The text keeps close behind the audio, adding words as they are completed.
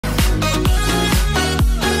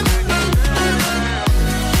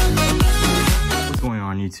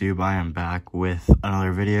YouTube? I am back with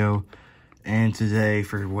another video, and today,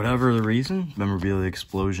 for whatever the reason, Memorabilia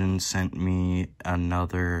Explosion sent me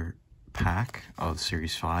another pack of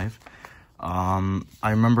Series 5. I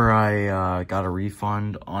remember I got a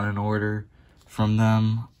refund on an order from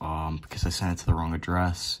them because I sent it to the wrong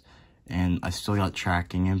address, and I still got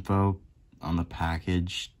tracking info on the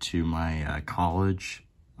package to my college,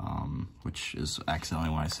 which is accidentally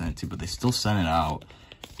when I sent it to, but they still sent it out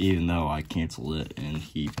even though I canceled it, and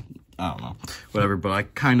I don't know, whatever, but I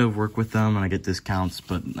kind of work with them and I get discounts,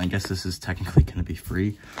 but I guess this is technically going to be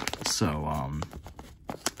free. So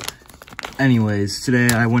anyways,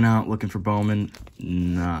 today I went out looking for Bowman.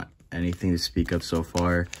 Not anything to speak of so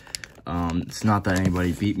far. It's not that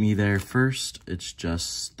anybody beat me there first, it's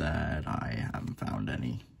just that I haven't found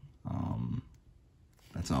any.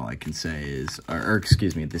 That's all I can say is, or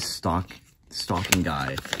excuse me, this stalking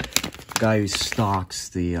guy who stalks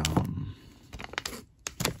the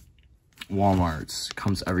Walmarts,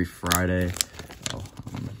 comes every Friday. Oh,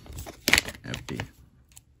 empty.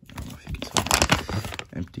 I don't know if you can tell.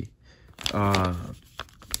 Empty.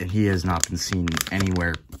 And he has not been seen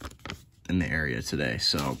anywhere in the area today,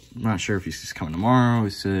 so I'm not sure if he's just coming tomorrow,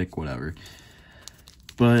 he's sick, whatever.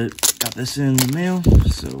 But got this in the mail,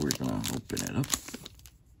 so we're gonna open it up.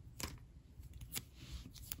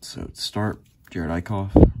 So to start, Jared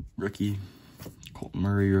Eichhoff, rookie. Colton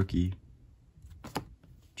Murray, rookie.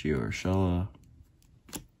 Gio Urshela.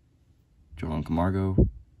 Joel Camargo,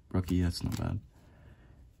 rookie. That's not bad.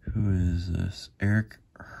 Who is this? Eric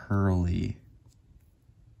Hurley.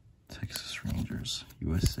 Texas Rangers.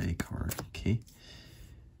 USA card. Okay.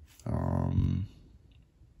 I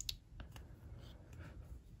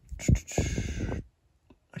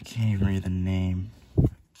can't even read the name.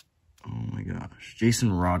 Oh my gosh.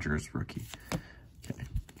 Jason Rogers, rookie. Okay.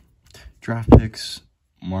 Draft picks,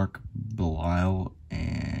 Mark Belisle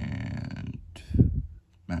and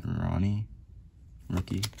Matt Ronnie,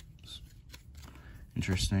 rookie.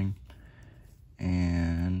 Interesting.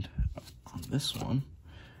 And on this one,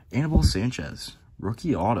 Anibal Sanchez,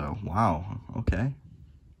 rookie auto. Wow, okay.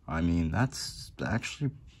 I mean, that's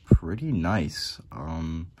actually pretty nice.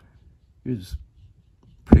 He was a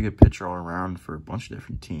pretty good pitcher all around for a bunch of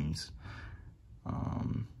different teams.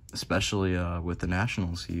 Especially with the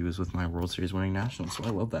Nationals. He was with my World Series winning Nationals, so I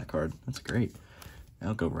love that card. That's great.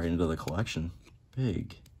 That'll go right into the collection.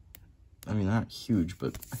 Big. I mean, not huge,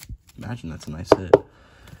 but imagine that's a nice hit.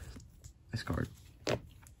 Nice card.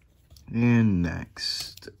 And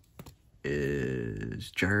next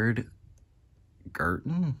is Jared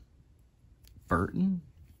Burton. Burton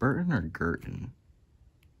or Gerton?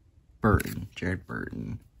 Burton. Jared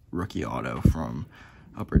Burton. Rookie auto from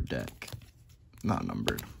Upper Deck. Not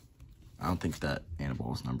numbered. I don't think that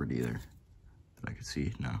Anibal is numbered either, that I could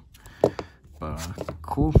see, no. But,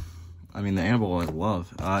 cool. I mean, the Anibal I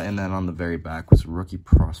love. And then on the very back was rookie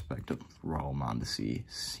prospect of Raul Mondesi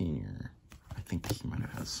Sr. I think he might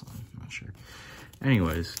have had some, I'm not sure.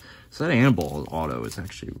 Anyways, so that Anibal auto is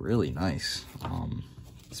actually really nice.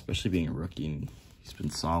 Especially being a rookie, and he's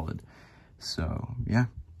been solid. So, yeah.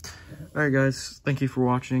 Alright guys, thank you for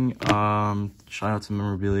watching. Shout out to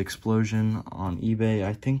Memorabilia Explosion on eBay.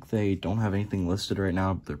 I think they don't have anything listed right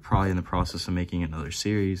now, but they're probably in the process of making another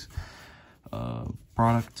series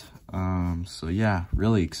product. So yeah,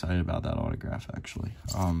 really excited about that autograph actually.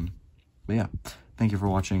 But yeah, thank you for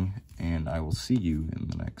watching, and I will see you in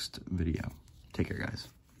the next video. Take care guys.